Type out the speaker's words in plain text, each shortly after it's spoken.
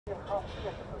الرجاء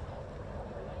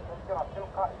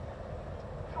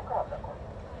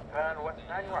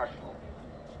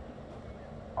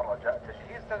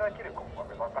تجهيز تذاكركم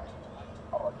وبطاقة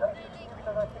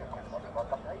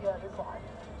هيا للمحيط.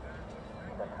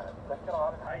 إذا كانت التذكرة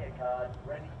على Hajo card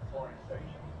ready for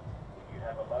inspection. If you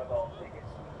have a mobile ticket,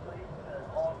 please turn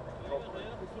on your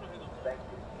Bluetooth. Thank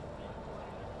you.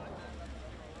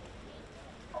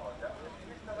 الرجاء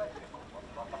تجهيز تذاكركم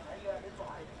وبطاقة هيا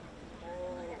للمحيط.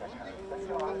 إذا كانت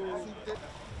التذكرة على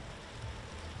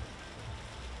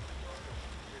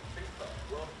FIFA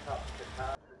World Cup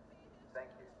Qatar.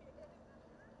 Thank you.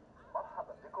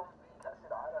 مرحبا بكم في كأس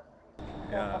العالم.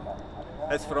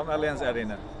 Yeah, it's from Allianz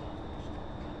Arena.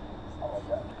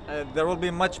 There will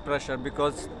be much pressure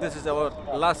because this is our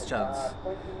last chance.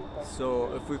 So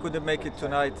if we couldn't make it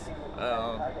tonight,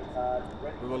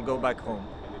 we will go back home.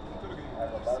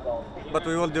 But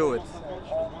we will do it.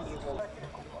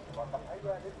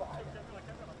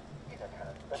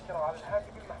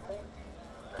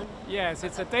 Yes,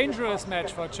 it's a dangerous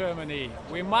match for Germany.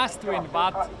 We must win,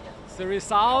 but the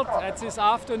result at this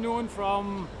afternoon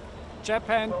from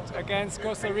Japan against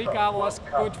Costa Rica was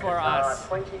good for us.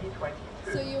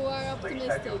 So you are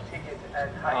optimistic?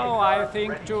 Oh, I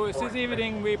think this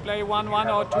evening we play 1-1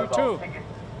 or 2-2.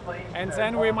 And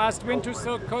then we must win to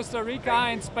Costa Rica,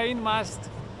 and Spain must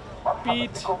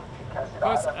beat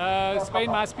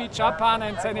Japan,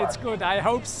 and then it's good. I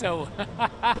hope so.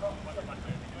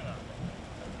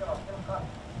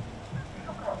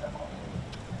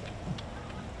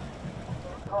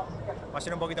 Va a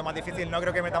ser un poquito más difícil, no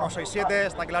creo que metamos hoy 7,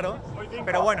 está claro,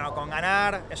 pero bueno, con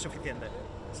ganar es suficiente.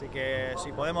 Así que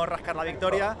si podemos rascar la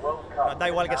victoria, nos da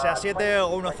igual que sea 7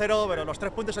 o 1-0, pero los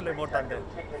 3 puntos es lo importante.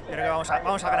 Creo que vamos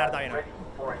a ganar también hoy.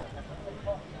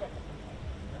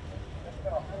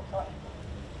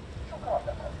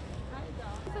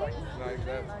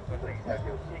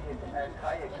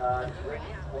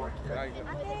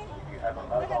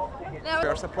 We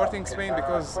are supporting Spain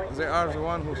because they are the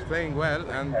one who's playing well,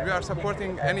 and we are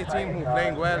supporting any team who's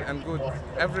playing well and good.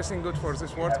 Everything good for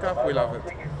this World Cup, we love it,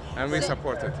 and we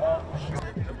support it.